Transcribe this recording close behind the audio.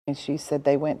And she said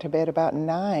they went to bed about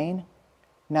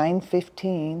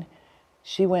 9:15.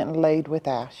 She went and laid with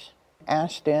Ash.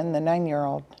 Ashton, the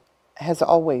 9-year-old, has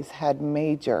always had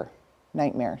major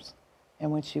nightmares.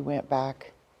 And when she went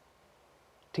back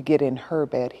to get in her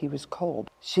bed, he was cold.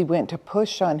 She went to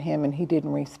push on him and he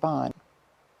didn't respond.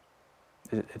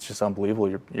 It's just unbelievable.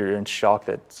 You're in shock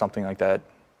that something like that,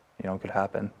 could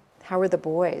happen. How were the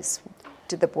boys?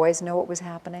 Did the boys know what was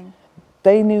happening?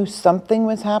 They knew something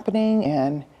was happening,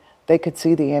 and they could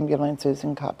see the ambulances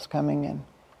and cops coming, and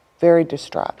very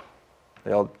distraught.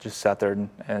 They all just sat there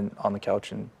and on the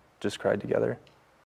couch and just cried together.